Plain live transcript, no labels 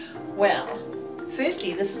Well,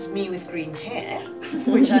 firstly, this is me with green hair,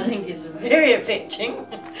 which I think is very affecting.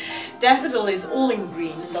 Daffodil is all in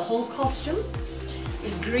green. The whole costume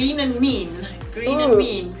is green and mean. Green and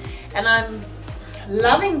mean. And I'm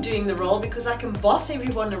loving doing the role because I can boss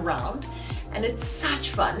everyone around. And it's such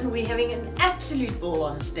fun. We're having an absolute ball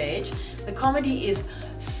on stage. The comedy is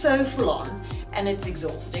so full on and it's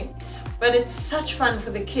exhausting, but it's such fun for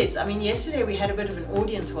the kids. I mean, yesterday we had a bit of an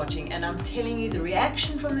audience watching, and I'm telling you, the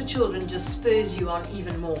reaction from the children just spurs you on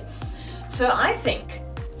even more. So I think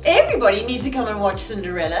everybody needs to come and watch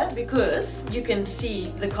Cinderella, because you can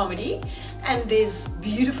see the comedy and there's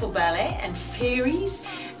beautiful ballet and fairies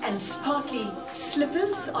and sparkly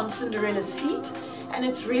slippers on Cinderella's feet. And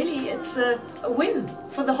it's a win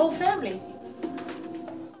for the whole family.